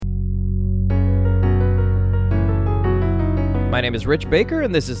My name is Rich Baker,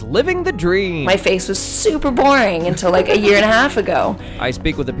 and this is Living the Dream. My face was super boring until like a year and a half ago. I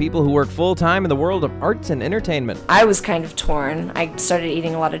speak with the people who work full-time in the world of arts and entertainment. I was kind of torn. I started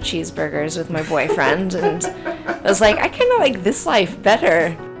eating a lot of cheeseburgers with my boyfriend, and I was like, I kind of like this life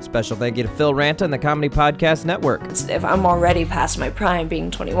better. Special thank you to Phil Ranta and the Comedy Podcast Network. If I'm already past my prime being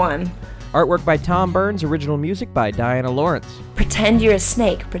 21. Artwork by Tom Burns, original music by Diana Lawrence. Pretend you're a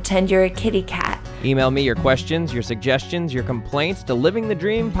snake. Pretend you're a kitty cat. Email me your questions, your suggestions, your complaints to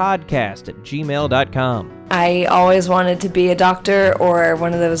livingthedreampodcast@gmail.com. I always wanted to be a doctor or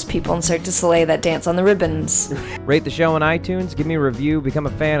one of those people in Cirque du Soleil that dance on the ribbons. Rate the show on iTunes, give me a review, become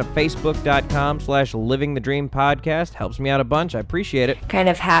a fan of facebook.com/livingthedreampodcast. Helps me out a bunch. I appreciate it. Kind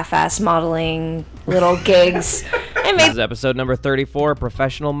of half-ass modeling, little gigs. This is episode number 34,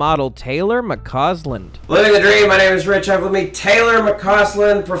 professional model Taylor McCausland. Living the Dream, my name is Rich. I have with me Taylor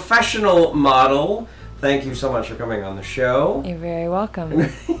McCausland, professional model. Thank you so much for coming on the show. You're very welcome.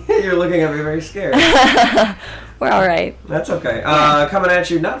 You're looking at me very scared. We're all right. That's okay. Coming at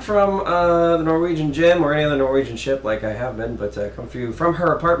you not from the Norwegian gym or any other Norwegian ship like I have been, but come for you from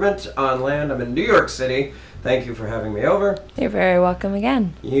her apartment on land. I'm in New York City. Thank you for having me over. You're very welcome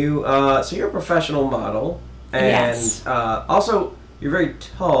again. So you're a professional model. And Yes. Also, you're very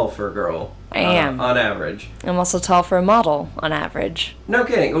tall for a girl. I am. On average. I'm also tall for a model, on average. No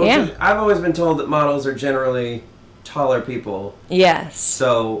kidding. Well, Yeah. I've always been told that models are generally taller people. Yes.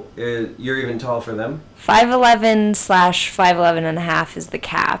 So you're even tall for them? 5'11/5'11 and a half is the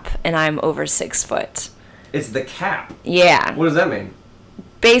cap, and I'm over 6 foot. It's the cap. Yeah. What does that mean?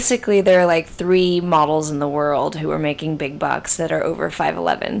 Basically, there are like 3 models in the world who are making big bucks that are over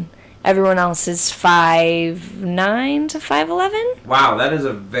 5'11". Everyone else is 5'9" to 5'11". Wow, that is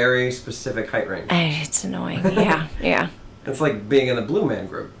a very specific height range. It's annoying. Yeah, yeah. It's like being in the Blue Man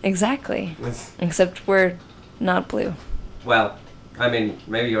Group. Exactly. It's, Except we're not blue. well, I mean,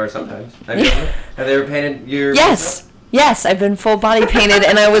 maybe you are sometimes. Have you ever painted your... Yes. Yes, I've been full body painted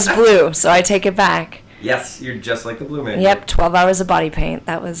and I was blue, so I take it back. Yes, you're just like the Blue Man Yep, Group. 12 hours of body paint.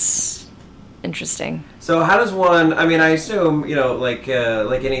 That was interesting. So how does one... I mean, I assume, like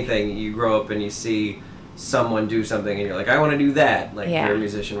anything, you grow up and you see someone do something and you're like, I want to do that. Like, Yeah. you're a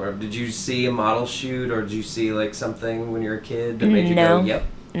musician. Or did you see a model shoot or did you see, like, something when you were a kid that made you go, yep?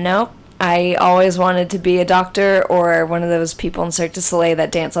 Nope. I always wanted to be a doctor or one of those people in Cirque du Soleil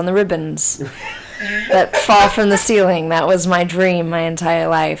that dance on the ribbons that fall from the ceiling. That was my dream my entire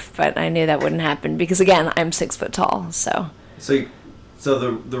life, but I knew that wouldn't happen because, again, I'm 6 foot tall, so... So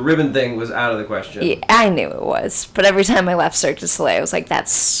the ribbon thing was out of the question. Yeah, I knew it was, but every time I left Cirque du Soleil, I was like,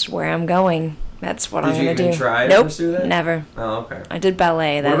 that's where I'm going. That's what I'm going to do. Did you even try to Nope, pursue that? Never. Oh, okay. I did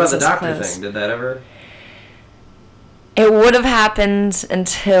ballet. That What about was the as doctor close. thing? Did that ever... It would have happened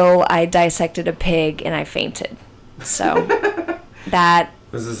until I dissected a pig and I fainted. So that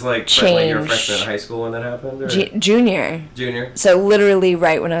Was this like you were a freshman changed. in high school when that happened? Or? Junior. Junior? So literally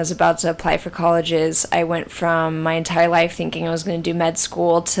right when I was about to apply for colleges, I went from my entire life thinking I was going to do med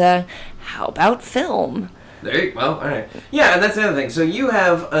school to how about film? Well, all right. Yeah, and that's the other thing. So you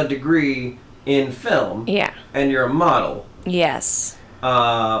have a degree in film. Yeah. And you're a model. Yes.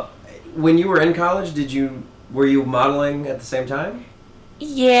 When you were in college, were you modeling at the same time?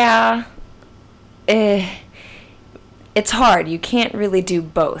 Yeah. It's hard. You can't really do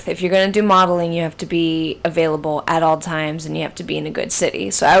both. If you're going to do modeling, you have to be available at all times and you have to be in a good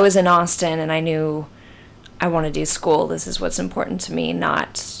city. So I was in Austin and I knew I want to do school. This is what's important to me,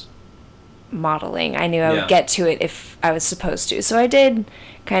 not modeling. I knew I would get to it if I was supposed to. So I did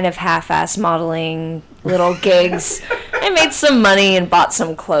kind of half-ass modeling, little gigs. I made some money and bought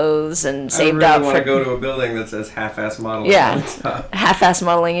some clothes and saved I up really for... want to go to a building that says half-ass modeling. Yeah. on the top. Half-ass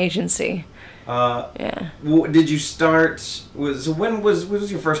modeling agency. Yeah. Did you start... when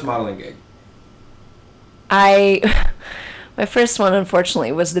was your first modeling gig? My first one,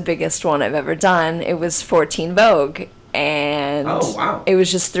 unfortunately, was the biggest one I've ever done. It was for Teen Vogue. And Oh, wow. it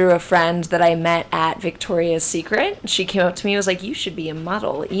was just through a friend that I met at Victoria's Secret. She came up to me and was like, you should be a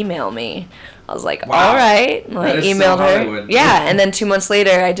model. Email me. I was like, Wow. all right. And I That is so emailed her. Hollywood. Yeah, and then 2 months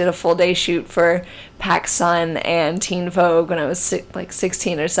later, I did a full-day shoot for PacSun and Teen Vogue when I was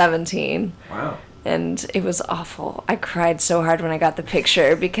 16 or 17. Wow. And it was awful. I cried so hard when I got the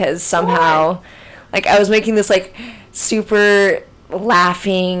picture because somehow, like, I was making this, like, super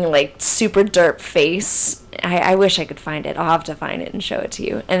laughing, like, super derp face. I wish I could find it. I'll have to find it and show it to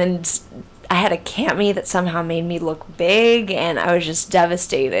you. And then I had a cami that somehow made me look big, and I was just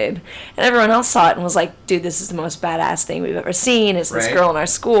devastated. And everyone else saw it and was like, dude, this is the most badass thing we've ever seen. It's this Right. girl in our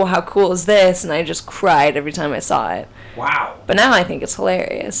school. How cool is this? And I just cried every time I saw it. Wow. But now I think it's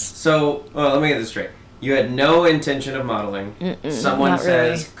hilarious. So, let me get this straight. You had no intention of modeling. Someone not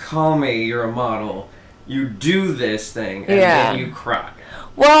says, really. call me, you're a model. You do this thing, and Yeah. then you cry.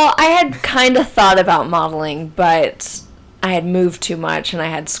 Well, I had kind of thought about modeling, but I had moved too much and I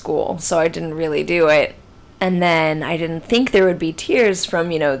had school, so I didn't really do it. And then I didn't think there would be tears from,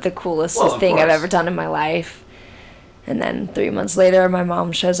 the coolest Well, of thing I've course. ever done in my life. And then 3 months later, my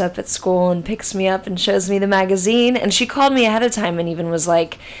mom shows up at school and picks me up and shows me the magazine. And she called me ahead of time and even was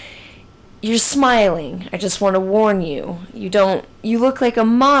like, "You're smiling. I just want to warn you. You look like a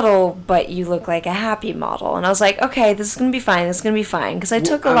model, but you look like a happy model." And I was like, okay, this is going to be fine. This is going to be fine. Because I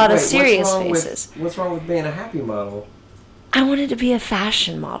took a lot of serious faces. What's wrong with being a happy model? I wanted to be a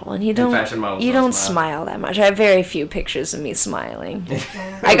fashion model, and fashion models you don't don't smile that much. I have very few pictures of me smiling.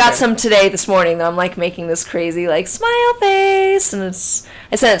 I got some today this morning though. I'm like making this crazy like smile face, and I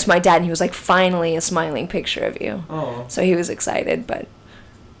sent it to my dad, and he was like, "Finally, a smiling picture of you." Oh. So he was excited, but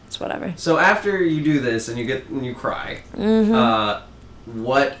it's whatever. So after you do this and you cry,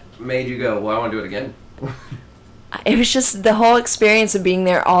 what made you go, well, I want to do it again? It was just the whole experience of being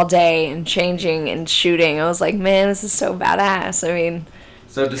there all day and changing and shooting. I was like, man, this is so badass. I mean,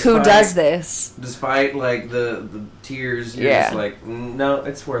 So who does this? Despite like the tears, you're Yeah. just like, no,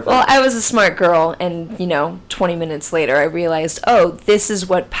 it's worth Well, it. I was a smart girl, and 20 minutes later, I realized, oh, this is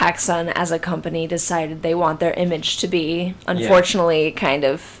what PacSun as a company decided they want their image to be. Unfortunately, it kind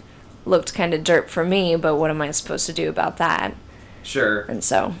of looked kind of dirt for me, but what am I supposed to do about that? Sure. And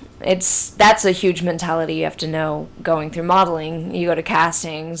so that's a huge mentality you have to know going through modeling. You go to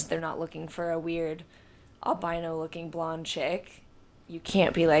castings, they're not looking for a weird albino-looking blonde chick. You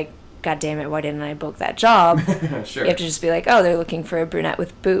can't be like, God damn it, why didn't I book that job? Sure. You have to just be like, oh, they're looking for a brunette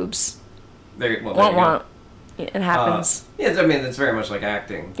with boobs. There you Won't go. want. It happens. Yeah, I mean, it's very much like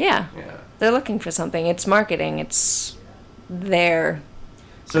acting. Yeah. Yeah. They're looking for something. It's marketing. It's their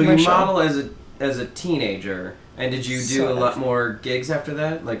So commercial. you model as a teenager, and did you do Sort a of. lot more gigs after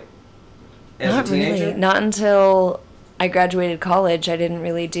that? Like, as Not a teenager? really. Not until I graduated college. I didn't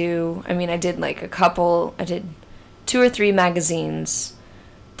really do. I mean, I did like a couple. I did 2 or 3 magazines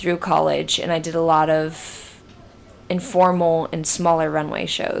through college, and I did a lot of informal and smaller runway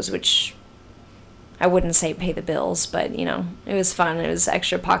shows, which I wouldn't say pay the bills, but it was fun. It was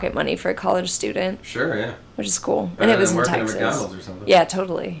extra pocket money for a college student, Sure, yeah. which is cool. Better And it was than in working Texas. at McDonald's or something. Yeah,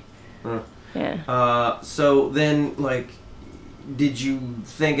 totally. Huh. Yeah. So then, like, did you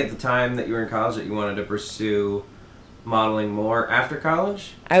think at the time that you were in college that you wanted to pursue modeling more after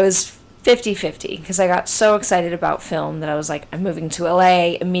college? I was 50-50 because I got so excited about film that I was like, I'm moving to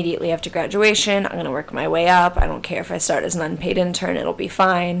LA immediately after graduation. I'm going to work my way up. I don't care if I start as an unpaid intern. It'll be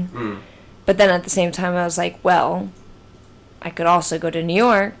fine. But then at the same time, I was like, well, I could also go to New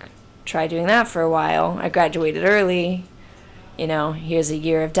York, try doing that for a while. I graduated early. Here's a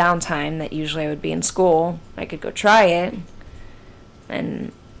year of downtime that usually I would be in school. I could go try it.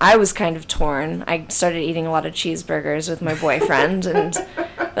 And I was kind of torn. I started eating a lot of cheeseburgers with my boyfriend, and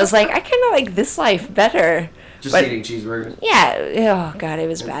I was like, I kind of like this life better. Just But- eating cheeseburgers? Yeah. Oh, God, it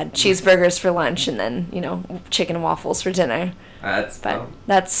was bad. Cheeseburgers for lunch and then, chicken and waffles for dinner. That's But well,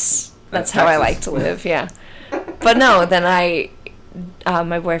 that's That's how I Texas. like to live, yeah. But no, then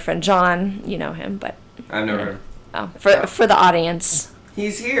my boyfriend John, you know him, but I've never heard. for the audience,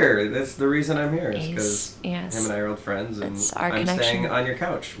 He's here. That's the reason I'm here. Is because yes. him and I are old friends, and It's our I'm connection. staying on your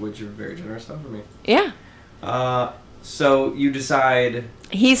couch, which you're very generous to offer me. Yeah. So you decide.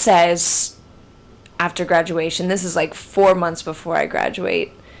 He says after graduation, this is like 4 months before I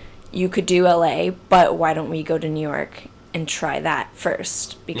graduate, you could do LA, but why don't we go to New York and try that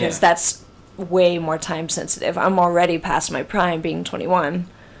first? Because Yeah. that's way more time sensitive. I'm already past my prime being 21.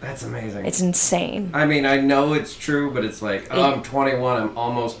 That's amazing. It's insane. I mean, I know it's true, but it's like, oh, I'm 21. I'm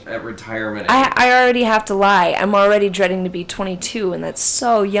almost at retirement age. I already have to lie. I'm already dreading to be 22, and that's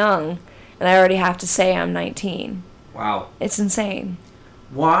so young. And I already have to say I'm 19. Wow. It's insane.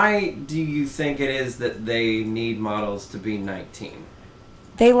 Why do you think it is that they need models to be 19?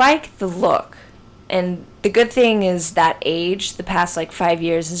 They like the look. And the good thing is that age, the past 5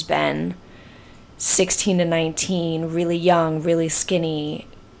 years, has been 16 to 19, really young, really skinny,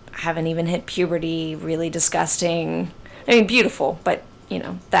 haven't even hit puberty, really disgusting. I mean, beautiful, but,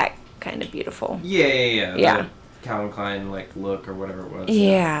 that kind of beautiful. Yeah. Yeah. The Calvin Klein, look or whatever it was.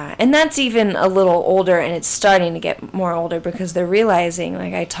 Yeah, and that's even a little older, and it's starting to get more older because they're realizing,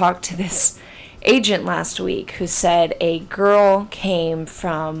 I talked to this agent last week who said a girl came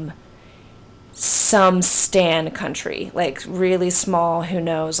from some stan country, really small, who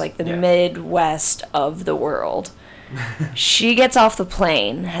knows, the Yeah. Midwest of the world. She gets off the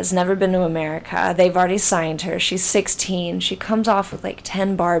plane, has never been to America. They've already signed her. She's 16. She comes off with like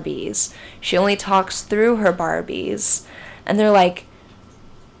 10 Barbies. She only talks through her Barbies. And they're like,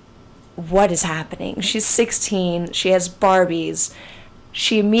 what is happening? She's 16. She has Barbies.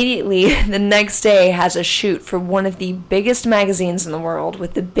 She immediately, the next day, has a shoot for one of the biggest magazines in the world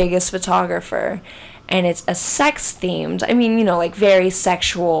with the biggest photographer. And it's a sex-themed, I mean, you know, like very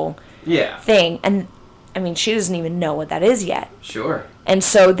sexual thing. And, I mean, she doesn't even know what that is yet. Sure. And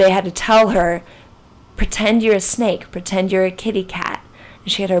so they had to tell her, pretend you're a snake, pretend you're a kitty cat.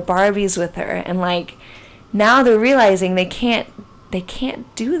 And she had her Barbies with her. And, like, now they're realizing they can't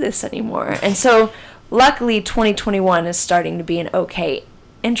do this anymore. And so, luckily, 2021 is starting to be an okay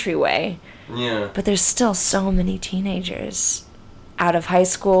entryway. Yeah. But there's still so many teenagers out of high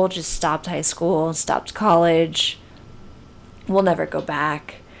school, just stopped high school, stopped college, will never go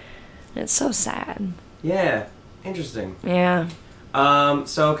back. And it's so sad. Yeah. Interesting. Yeah.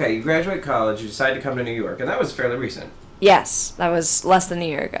 So, okay, you graduate college, you decide to come to New York, and that was fairly recent. Yes, that was less than a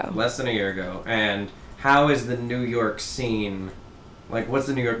year ago. Less than a year ago. And how is the New York scene, like, what's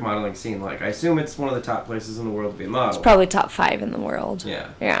the New York modeling scene like? I assume it's one of the top places in the world to be a model. It's probably top 5 in the world. Yeah.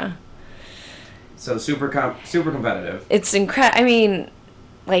 Yeah. So super competitive. It's I mean,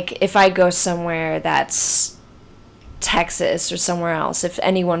 like, if I go somewhere that's Texas or somewhere else, if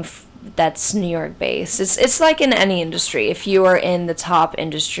anyone that's New York based, it's like in any industry. If you are in the top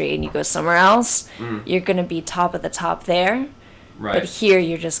industry and you go somewhere else, you're going to be top of the top there. Right. But here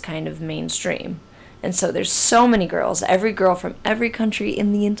you're just kind of mainstream. And so there's so many girls. Every girl from every country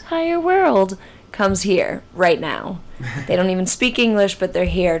in the entire world comes here right now. They don't even speak English, but they're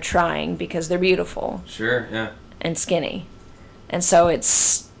here trying because they're beautiful. Sure, yeah. And skinny. And so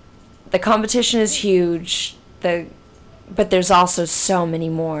the competition is huge, but there's also so many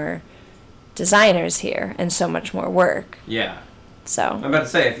more designers here and so much more work. Yeah. So I'm about to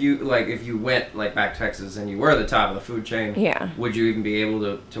say, if you went like back to Texas and you were the top of the food chain, yeah, would you even be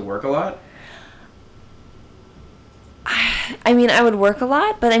able to work a lot? I mean, I would work a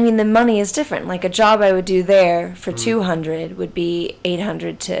lot, but I mean, the money is different. Like, a job I would do there for $200 would be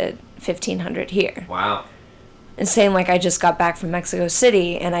 $800 to $1,500 here. Wow. And same, like, I just got back from Mexico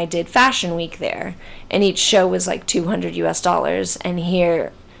City, and I did Fashion Week there, and each show was like $200 US, and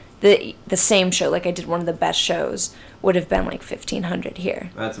here, the same show, like, I did one of the best shows, would have been like $1,500 here.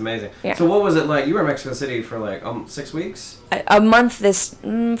 That's amazing. Yeah. So what was it like? You were in Mexico City for like 6 weeks? A month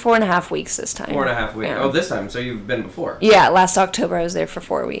 4.5 weeks this time. 4.5 weeks. Yeah. Oh, this time. So you've been before? Yeah, last October I was there for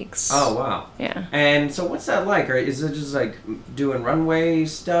 4 weeks. Oh, wow. Yeah. And so what's that like? Or is it just like doing runway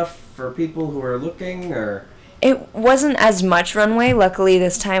stuff for people who are looking, or? It wasn't as much runway. Luckily,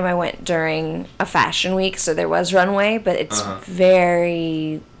 this time I went during a fashion week, so there was runway, but it's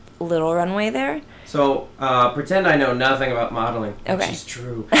very little runway there. So, pretend I know nothing about modeling, which Okay. is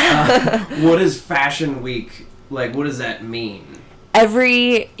true. What is Fashion Week, like, what does that mean?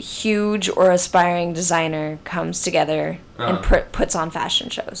 Every huge or aspiring designer comes together and puts on fashion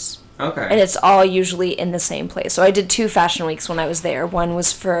shows. Okay. And it's all usually in the same place. So I did 2 fashion weeks when I was there. One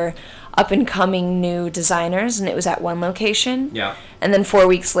was for up-and-coming new designers, and it was at one location. Yeah. And then 4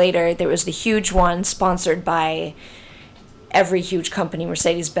 weeks later, there was the huge one sponsored by every huge company,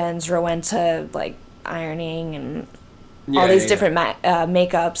 Mercedes-Benz, Rowenta, like ironing and all these different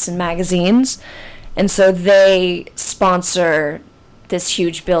makeups and magazines. And so they sponsor this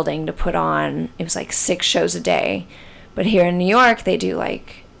huge building to put on, it was like 6 shows a day. But here in New York, they do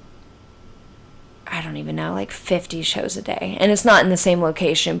like, I don't even know, like 50 shows a day. And it's not in the same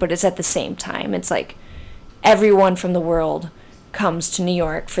location, but it's at the same time. It's like everyone from the world comes to New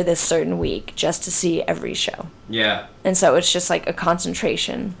York for this certain week just to see every show. Yeah. And so it's just like a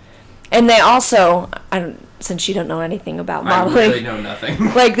concentration. And they also, since you don't know anything about modeling, I really know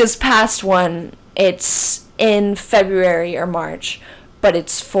nothing. like this past one, it's in February or March, but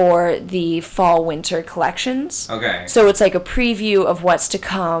it's for the fall-winter collections. Okay. So it's like a preview of what's to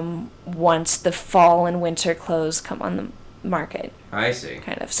come once the fall and winter clothes come on the market. I see.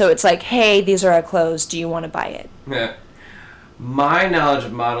 Kind of. So it's like, hey, these are our clothes. Do you want to buy it? Yeah. My knowledge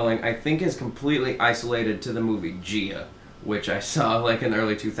of modeling, I think, is completely isolated to the movie Gia, which I saw like in the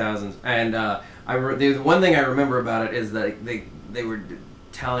early 2000s. And the one thing I remember about it is that they were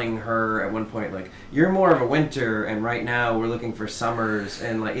telling her at one point, like, you're more of a winter, and right now we're looking for summers.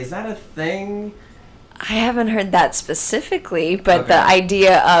 And, like, is that a thing? I haven't heard that specifically, but the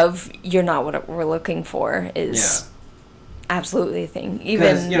idea of you're not what we're looking for is absolutely a thing,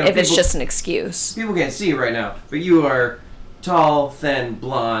 even if it's just an excuse. People can't see right now, but you are tall, thin,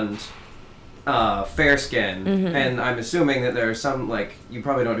 blonde, fair skin, and I'm assuming that there are some, like, you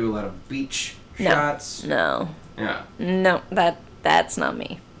probably don't do a lot of beach shots. No. Yeah. No, that's not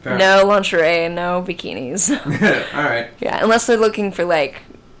me. Fair No lingerie, no bikinis. All right. Yeah, unless they're looking for like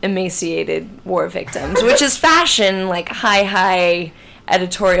emaciated war victims, which is fashion, like high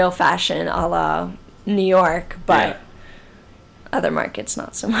editorial fashion a la New York, but Yeah. other markets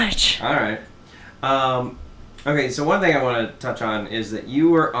not so much. All right. Okay, so one thing I want to touch on is that you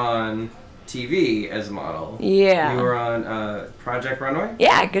were on TV as a model. Yeah. You were on Project Runway?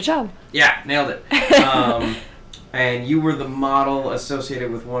 Yeah, good job. Yeah, nailed it. And you were the model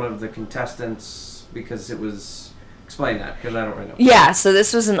associated with one of the contestants because it was... Explain that, because I don't really know. Yeah, so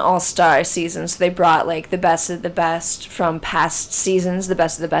this was an all-star season, so they brought like the best of the best from past seasons, the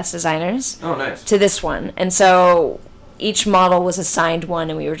best of the best designers, Oh, nice. to this one. And so each model was assigned one,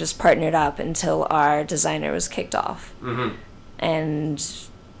 and we were just partnered up until our designer was kicked off. Mm-hmm. And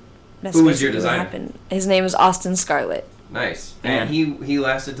that's Who was your basically what designer? happened. His name is Austin Scarlett. Nice. Yeah. And he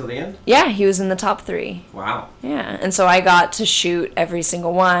lasted till the end? Yeah, he was in the top 3. Wow. Yeah, and so I got to shoot every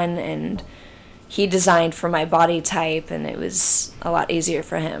single one, and he designed for my body type, and it was a lot easier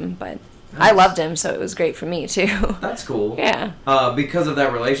for him, but I Nice. loved him, so it was great for me too. That's cool. Yeah. Because of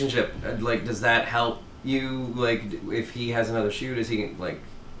that relationship, like, does that help you? Like, if he has another shoot, is he like?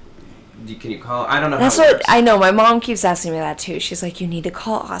 Can you call? I don't know. That's how it what works. I know. My mom keeps asking me that too. She's like, "You need to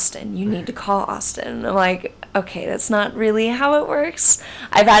call Austin. You need to call Austin." And I'm like, "Okay, that's not really how it works."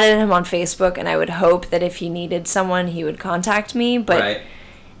 I've added him on Facebook, and I would hope that if he needed someone, he would contact me. But Right.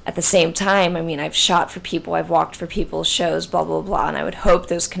 at the same time, I mean, I've shot for people, I've walked for people's shows, blah blah blah, and I would hope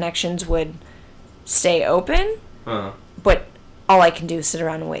those connections would stay open. Uh-huh. But all I can do is sit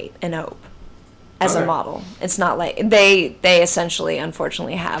around and wait and hope. As Okay. a model, it's not like they essentially,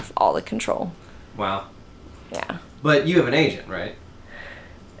 unfortunately, have all the control. Wow. Yeah. But you have an agent, right?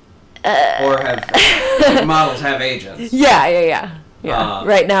 Or have models have agents? Yeah. Uh,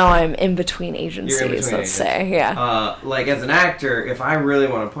 Right now, I'm in between agencies. You're in between let's agents. say, yeah. Like, as an actor, if I really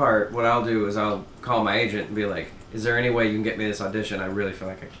want a part, what I'll do is I'll call my agent and be like, "Is there any way you can get me this audition? I really feel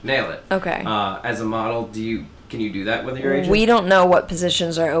like I can nail it." Okay. As a model, can you do that with your agent? We don't know what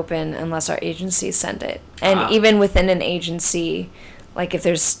positions are open unless our agencies send it. And even within an agency, like if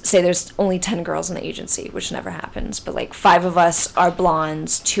there's only 10 girls in the agency, which never happens, but like 5 of us are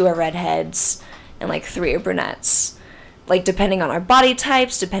blondes, 2 are redheads, and like 3 are brunettes. Like depending on our body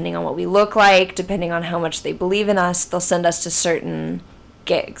types, depending on what we look like, depending on how much they believe in us, they'll send us to certain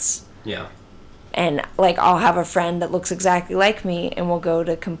gigs. Yeah. And like I'll have a friend that looks exactly like me, and we'll go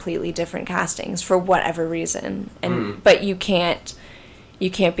to completely different castings for whatever reason. And but you can't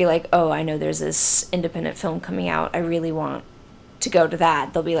be like, "Oh, I know there's this independent film coming out. I really want to go to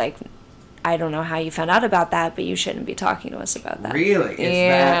that." They'll be like, "I don't know how you found out about that, but you shouldn't be talking to us about that." Really?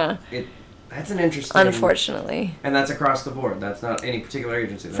 Yeah. That's an interesting... Unfortunately. And that's across the board. That's not any particular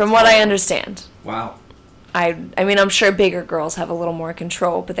agency. That's From what I all. understand. Wow. I mean, I'm sure bigger girls have a little more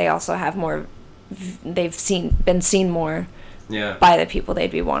control, but they also have more been seen more Yeah. by the people they'd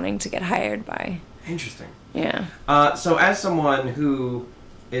be wanting to get hired by. Interesting. Yeah. So as someone who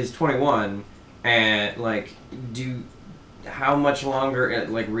is 21 and like how much longer,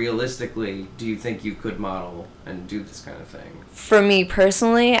 like realistically, do you think you could model and do this kind of thing? For me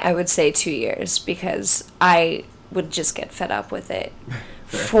personally, I would say 2 years because I would just get fed up with it.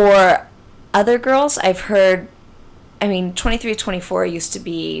 Fair. For other girls, I've heard, 23, 24 used to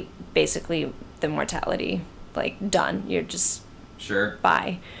be basically the mortality, like done. You're just Sure.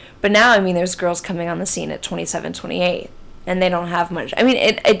 bye. But now, there's girls coming on the scene at 27, 28, and they don't have much.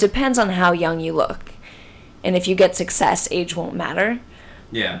 It depends on how young you look. And if you get success, age won't matter.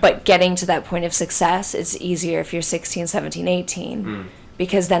 Yeah. But getting to that point of success is easier if you're 16, 17, 18.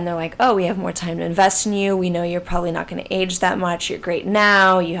 Because then they're like, "Oh, we have more time to invest in you. We know you're probably not going to age that much. You're great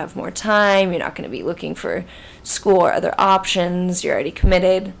now. You have more time. You're not going to be looking for school or other options. You're already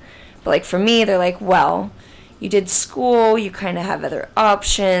committed." But like for me, they're like, "Well, you did school. You kind of have other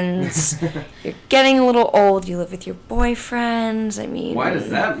options. You're getting a little old. You live with your boyfriends. Why does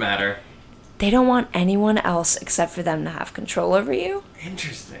that matter? They don't want anyone else except for them to have control over you.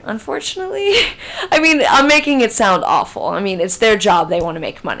 Interesting. Unfortunately. I'm making it sound awful. It's their job. They want to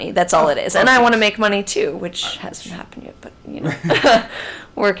make money. That's all it is. And I want to make money too, which hasn't happened yet, but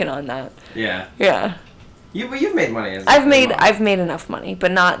working on that. Yeah. Yeah. You've made money as I've a made model. enough money,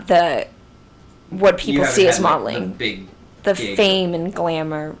 but not what You people haven't see had, as like, modeling. the big The gigs. fame and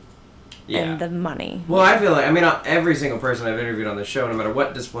glamour Yeah. and the money. Well, I feel like, every single person I've interviewed on the show, no matter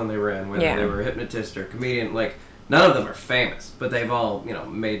what discipline they were in, whether Yeah. they were a hypnotist or comedian, like, none of them are famous, but they've all,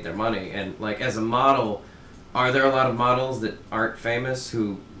 made their money. And, like, as a model, are there a lot of models that aren't famous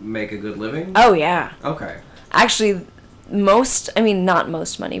who make a good living? Oh, yeah. Okay. Actually, not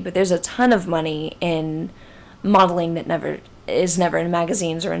most money, but there's a ton of money in modeling that is never in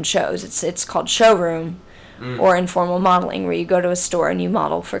magazines or in shows. It's called showroom or informal modeling, where you go to a store and you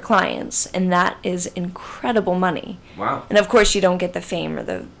model for clients, and that is incredible money. Wow. And of course you don't get the fame or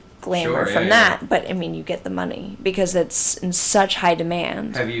the glamour Sure, from yeah, that, yeah. but I mean you get the money because it's in such high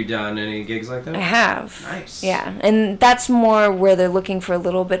demand. Have you done any gigs like that? I have. Nice. Yeah, and that's more where they're looking for a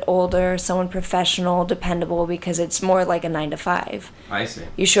little bit older, someone professional, dependable, because it's more like a 9 to 5. I see.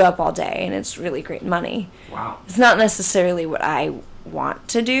 You show up all day and it's really great money. Wow. It's not necessarily what I want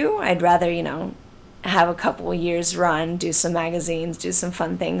to do. I'd rather, have a couple years run, do some magazines, do some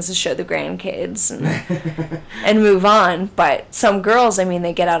fun things to show the grandkids and move on. But some girls,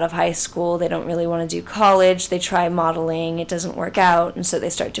 they get out of high school, they don't really want to do college, they try modeling, it doesn't work out, and so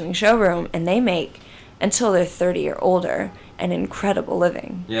they start doing showroom, and they make, until they're 30 or older, an incredible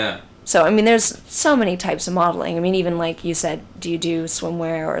living. Yeah. So, there's so many types of modeling. Even like you said, do you do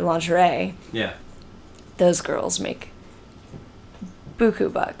swimwear or lingerie? Yeah. Those girls make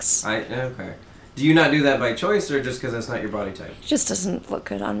buku bucks. Okay. Do you not do that by choice, or just because that's not your body type? It just doesn't look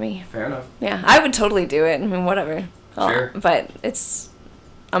good on me. Fair enough. Yeah, I would totally do it. Whatever. Sure. But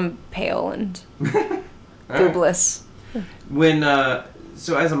I'm pale and All right. boobless. When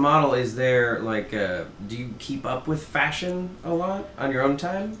so as a model, is there do you keep up with fashion a lot on your own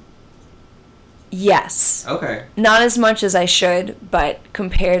time? Yes. Okay. Not as much as I should, but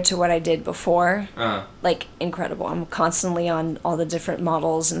compared to what I did before, incredible. I'm constantly on all the different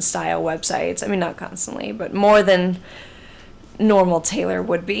models and style websites. Not constantly, but more than normal tailor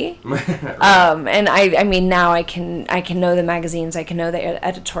would be. And now I can know the magazines, I can know the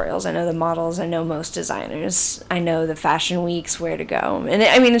editorials, I know the models, I know most designers, I know the fashion weeks, where to go. And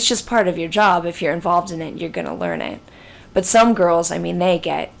it's just part of your job. If you're involved in it, you're going to learn it. But some girls, they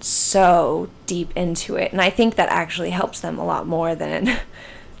get so deep into it, and I think that actually helps them a lot more than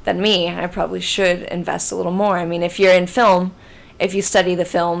me. I probably should invest a little more. If you're in film, if you study the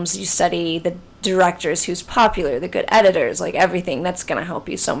films, you study the directors, who's popular, the good editors, everything, that's going to help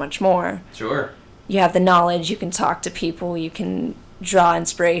you so much more. Sure. You have the knowledge, you can talk to people, you can draw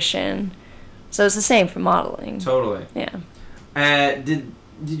inspiration. So it's the same for modeling. Totally. Yeah. Did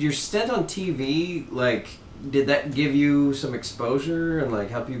your stint on TV, did that give you some exposure and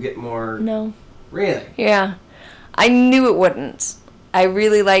help you get more? No. Really? Yeah. I knew it wouldn't. I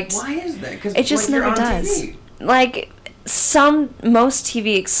really liked... Why is that? Because it just never does. TV. Most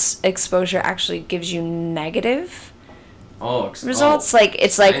TV exposure actually gives you negative results.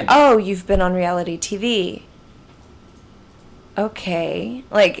 You've been on reality TV. Okay.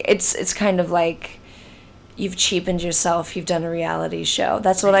 It's kind of like you've cheapened yourself, you've done a reality show.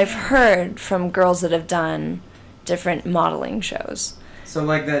 That's what I've heard from girls that have done different modeling shows. So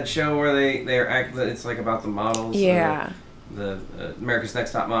that show where they're it's about the models. Yeah. The America's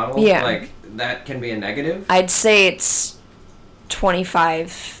Next Top Model. Yeah. That can be a negative. I'd say it's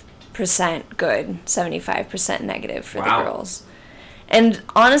 25% good, 75% negative for the girls. And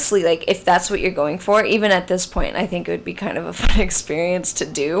honestly, if that's what you're going for, even at this point, I think it would be kind of a fun experience to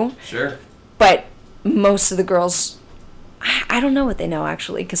do. Sure. But most of the girls, I don't know what they know,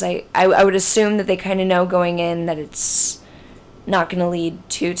 actually, because I would assume that they kind of know going in that it's not going to lead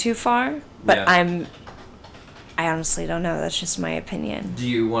too far. But yeah. I honestly don't know. That's just my opinion. Do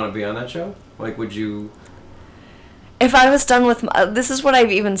you want to be on that show? Would you... If I was done with... this is what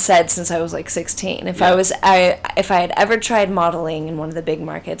I've even said since I was 16. If I had ever tried modeling in one of the big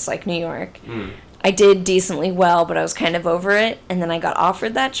markets like New York, I did decently well, but I was kind of over it, and then I got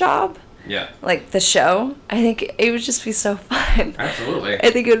offered that job. Yeah. The show, I think it would just be so fun. Absolutely. I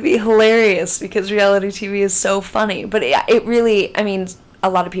think it would be hilarious because reality TV is so funny. But it really, a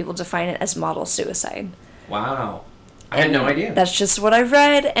lot of people define it as model suicide. Wow. I had no idea. That's just what I've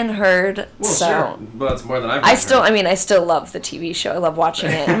read and heard. Well, so sure. Well, it's more than I've I still love the TV show. I love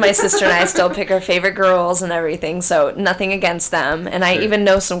watching it. And my sister and I still pick our favorite girls and everything. So nothing against them. And I even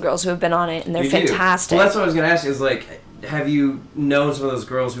know some girls who have been on it, and they're fantastic. Well, that's what I was going to ask you is, have you known some of those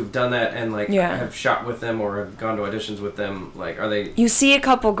girls who've done that and, have shot with them or have gone to auditions with them? Are they... You see a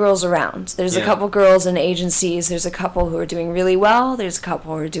couple girls around. There's a couple girls in agencies. There's a couple who are doing really well. There's a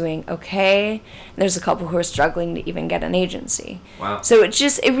couple who are doing okay. And there's a couple who are struggling to even get an agency. Wow. So it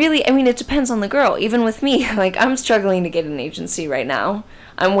really, it depends on the girl. Even with me, I'm struggling to get an agency right now.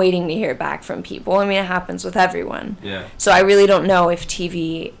 I'm waiting to hear back from people. It happens with everyone. Yeah. So I really don't know if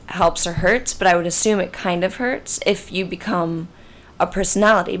TV helps or hurts, but I would assume it kind of hurts if you become a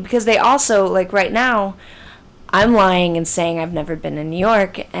personality. Because they also, right now, I'm lying and saying I've never been in New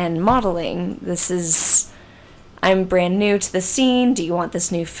York and modeling. I'm brand new to the scene. Do you want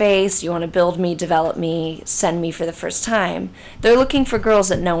this new face? Do you want to build me, develop me, send me for the first time? They're looking for girls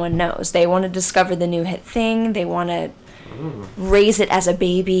that no one knows. They want to discover the new hit thing. They want to raise it as a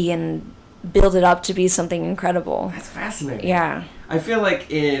baby and build it up to be something incredible. That's fascinating. Yeah. I feel like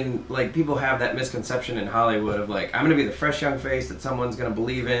people have that misconception in Hollywood of like, I'm going to be the fresh young face that someone's going to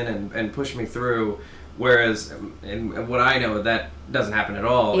believe in and push me through. Whereas in what I know, that doesn't happen at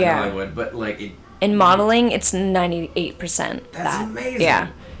all in Hollywood. But like in modeling, it's 98%. That's amazing. Yeah.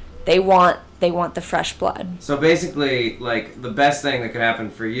 They want the fresh blood. So basically, like, the best thing that could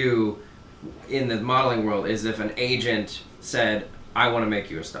happen for you in the modeling world is if an agent said, I want to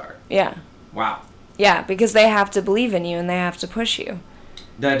make you a star. Yeah. Wow. Yeah, because they have to believe in you and they have to push you.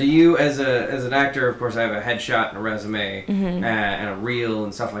 Now, do you, as an actor, of course, I have a headshot and a resume and a reel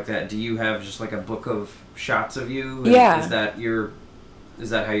and stuff like that. Do you have just like a book of shots of you? Yeah. Is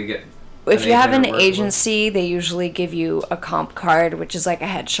that how you get? If you have an agency, they usually give you a comp card, which is like a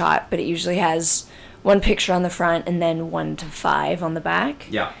headshot, but it usually has one picture on the front and then 1 to 5 on the back.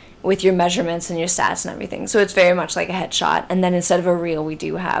 Yeah. With your measurements and your stats and everything. So it's very much like a headshot. And then instead of a reel, we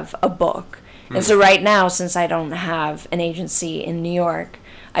do have a book. And so right now, since I don't have an agency in New York,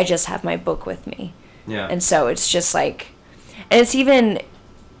 I just have my book with me. Yeah. And so it's just like, and it's even,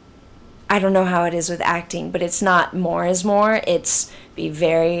 I don't know how it is with acting, but it's not more is more. It's be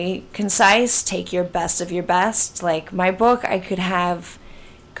very concise, take your best of your best. Like my book, I could have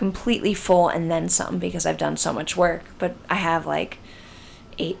completely full and then some because I've done so much work. But I have like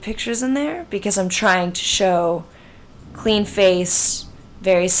 8 pictures in there because I'm trying to show clean face,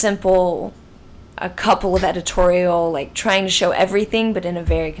 very simple, a couple of editorial, like trying to show everything but in a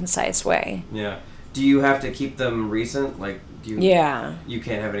very concise way. Yeah. Do you have to keep them recent? Like, do you? Yeah. You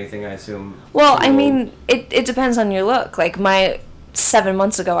can't have anything, I assume. Well, I mean, it depends on your look. Like 7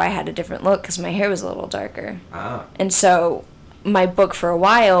 months ago, I had a different look because my hair was a little darker. Ah. And so my book for a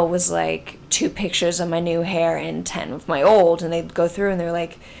while was like 2 pictures of my new hair and 10 of my old, and they'd go through and they're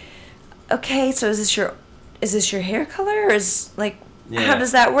like, okay, so is this your hair color, or is like, how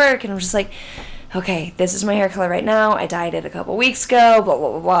does that work? And I'm just like, okay, this is my hair color right now. I dyed it a couple weeks ago, blah,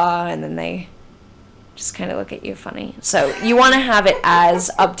 blah, blah, blah. And then they just kind of look at you funny. So you want to have it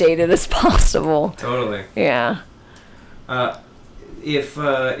as updated as possible. Totally. Yeah. If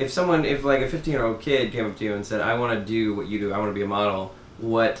like a 15-year-old kid came up to you and said, I want to do what you do, I want to be a model,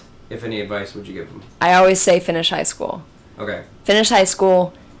 what, if any, advice would you give them? I always say finish high school. Okay. Finish high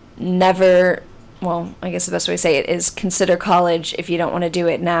school. Never, well, I guess the best way to say it is consider college if you don't want to do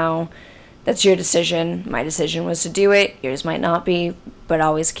it now. That's your decision. My decision was to do it. Yours might not be, but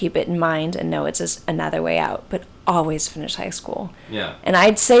always keep it in mind and know it's another way out. But always finish high school. Yeah. And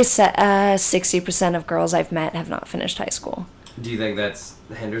I'd say 60% of girls I've met have not finished high school. Do you think that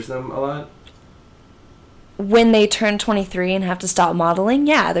hinders them a lot? When they turn 23 and have to stop modeling,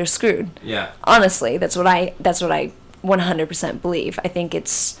 yeah, they're screwed. Yeah. Honestly, that's what I 100% believe. I think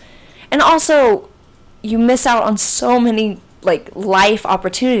it's, and also you miss out on so many like life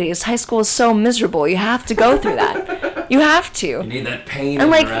opportunities. High school is so miserable. You have to go through that. You have to. You need that pain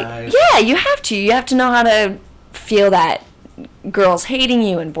and in your eyes. Yeah, you have to. You have to know how to feel that girls hating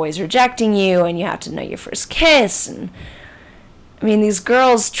you and boys rejecting you, and you have to know your first kiss. And I mean, these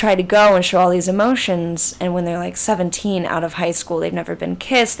girls try to go and show all these emotions, and when they're like 17 out of high school, they've never been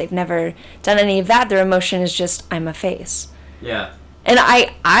kissed, they've never done any of that. Their emotion is just, I'm a face. Yeah. And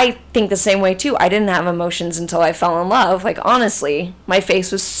I think the same way, too. I didn't have emotions until I fell in love. Like, honestly, my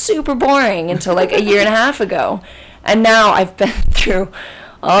face was super boring until, like, a year and a half ago. And now I've been through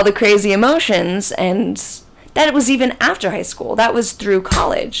all the crazy emotions, and that was even after high school. That was through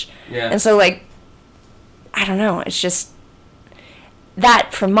college. Yeah. And so, like, I don't know. It's just that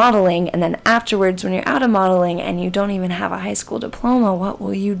for modeling, and then afterwards when you're out of modeling and you don't even have a high school diploma, what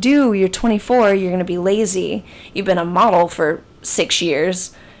will you do? You're 24. You're going to be lazy. You've been a model for 6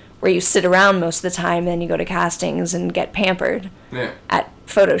 years where you sit around most of the time and then you go to castings and get pampered at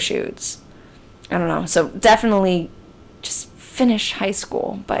photo shoots. I don't know. So definitely just finish high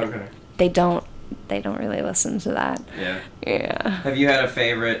school, but they don't really listen to that. Yeah. Have you had a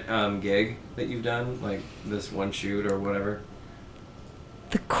favorite gig that you've done, like this one shoot or whatever?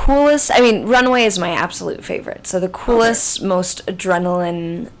 The coolest, I mean, Runway is my absolute favorite. So the coolest, most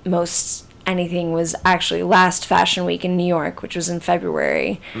adrenaline, most anything was actually last Fashion Week in New York, which was in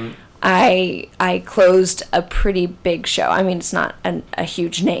February. I closed a pretty big show. I mean, it's not a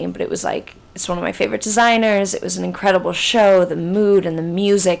huge name, but it was like, it's one of my favorite designers. It was an incredible show. The mood and the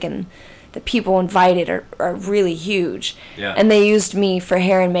music and the people invited are really huge. Yeah. And they used me for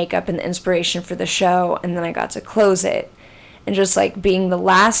hair and makeup and the inspiration for the show, and then I got to close it. and just like being the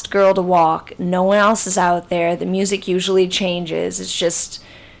last girl to walk. No one else is out there. The music usually changes. It's just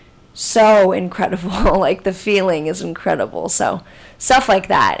so incredible. Like, the feeling is incredible. So stuff like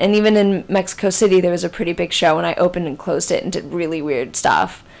that. And even in Mexico City, there was a pretty big show, and I opened and closed it and did really weird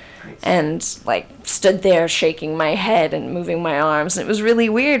stuff. Nice. And like stood there shaking my head and moving my arms, and it was really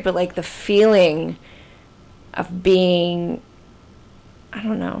weird, but like the feeling of being, I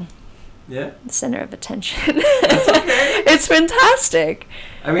don't know, the center of attention. That's okay. It's fantastic.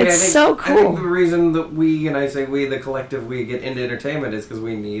 I mean, it's so cool. I think the reason that we, and I say we, the collective, we get into entertainment is because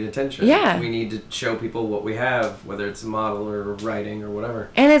we need attention. Yeah. We need to show people what we have, whether it's a model or writing or whatever.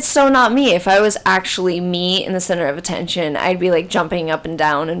 And it's so not me. If I was actually me in the center of attention, I'd be like jumping up and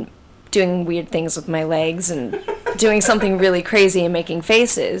down and doing weird things with my legs and doing something really crazy and making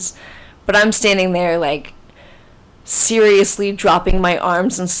faces. But I'm standing there like seriously dropping my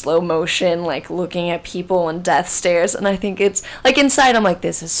arms in slow motion, like looking at people and death stares, and I think it's like inside I'm like,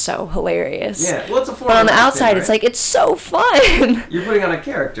 this is so hilarious. Yeah, well, it's a form but on the outside thing, right? It's like, it's so fun. You're putting on a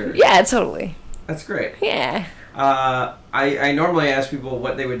character. Yeah, totally. That's great. Yeah. I normally ask people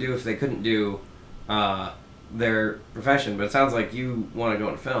what they would do if they couldn't do their profession, but it sounds like you want to go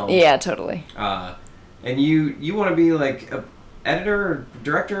into film. Yeah, totally. And you want to be like a editor, or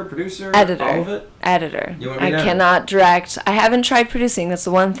director, or producer, editor, all of it? Editor. You want to be I cannot direct. I haven't tried producing. That's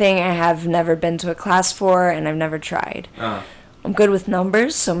the one thing I have never been to a class for, and I've never tried. I'm good with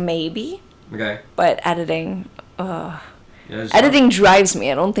numbers, so maybe. Okay. But editing, editing drives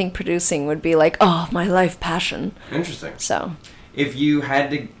me. I don't think producing would be like, oh, my life passion. Interesting. So. If you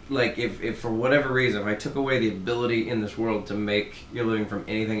had to, like, if for whatever reason, if I took away the ability in this world to make your living from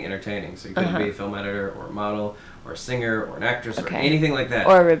anything entertaining, so you couldn't be a film editor or a model or a singer or an actress or anything like that.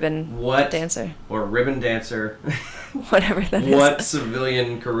 Or a ribbon dancer. Or a ribbon dancer. Whatever that is. What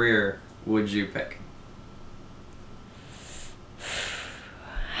civilian career would you pick?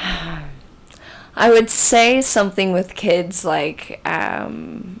 I would say something with kids, like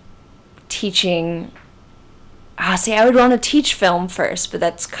teaching. See, I would want to teach film first, but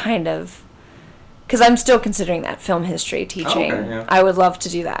that's kind of... Because I'm still considering that, film history teaching. Okay, yeah. I would love to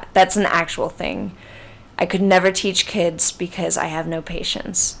do that. That's an actual thing. I could never teach kids because I have no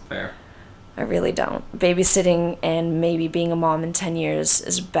patience. Fair. I really don't. Babysitting and maybe being a mom in 10 years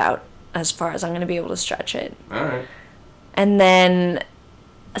is about as far as I'm going to be able to stretch it. All right. And then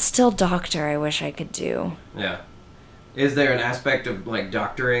still doctor I wish I could do. Yeah. Is there an aspect of, like,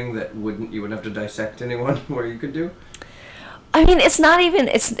 doctoring that you wouldn't have to dissect anyone where you could do? I mean, it's not even,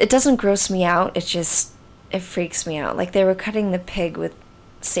 it doesn't gross me out, it freaks me out. Like, they were cutting the pig with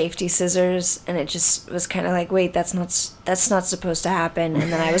safety scissors, and it just was kind of like, wait, that's not supposed to happen,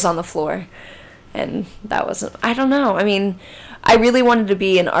 and then I was on the floor, and that wasn't, I don't know, I mean, I really wanted to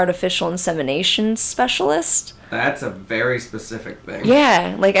be an artificial insemination specialist. That's a very specific thing.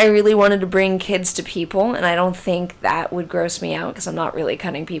 Yeah, like I really wanted to bring kids to people, and I don't think that would gross me out because I'm not really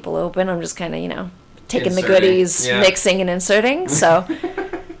cutting people open. I'm just kind of, taking the goodies, mixing and inserting. So,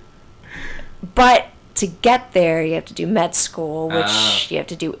 but to get there, you have to do med school, which you have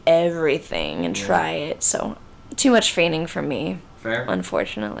to do everything and try it. So, too much feigning for me. Fair.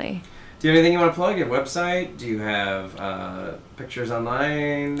 Unfortunately. Do you have anything you want to plug? Your website? Do you have pictures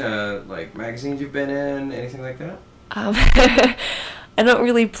online? Like magazines you've been in? Anything like that? I don't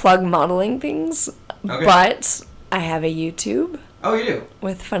really plug modeling things, but I have a YouTube. Oh, you do?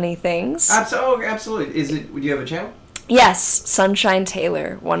 With funny things. Absolutely. Do you have a channel? Yes, Sunshine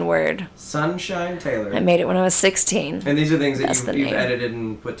Taylor, one word. Sunshine Taylor. I made it when I was 16. And these are things that you've edited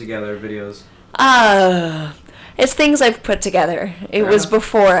and put together, videos? It's things I've put together. It was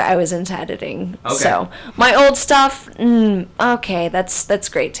before I was into editing. Okay. So, my old stuff, okay, that's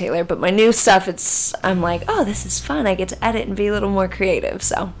great, Taylor. But my new stuff, I'm like, oh, this is fun. I get to edit and be a little more creative.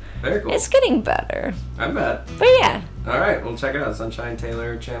 So, very cool. It's getting better. I bet. But yeah. All right, well, check it out. Sunshine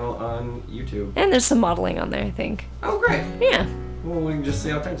Taylor channel on YouTube. And there's some modeling on there, I think. Oh, great. Yeah. Well, we can just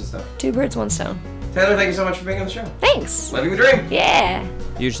see all kinds of stuff. 2 birds, 1 stone. Taylor, thank you so much for being on the show. Thanks. Living the dream. Yeah.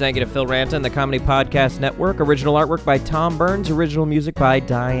 Huge thank you to Phil Ranta, the Comedy Podcast Network. Original artwork by Tom Burns. Original music by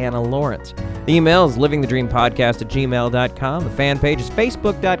Diana Lawrence. The email is livingthedreampodcast@gmail.com. The fan page is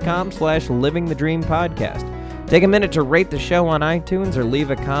facebook.com/livingthedreampodcast. Take a minute to rate the show on iTunes or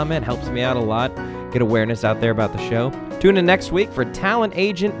leave a comment. Helps me out a lot. Get awareness out there about the show. Tune in next week for talent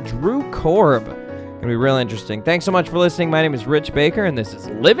agent Drew Korb. Gonna be real interesting. Thanks so much for listening. My name is Rich Baker, and this is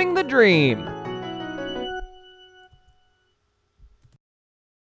Living the Dream.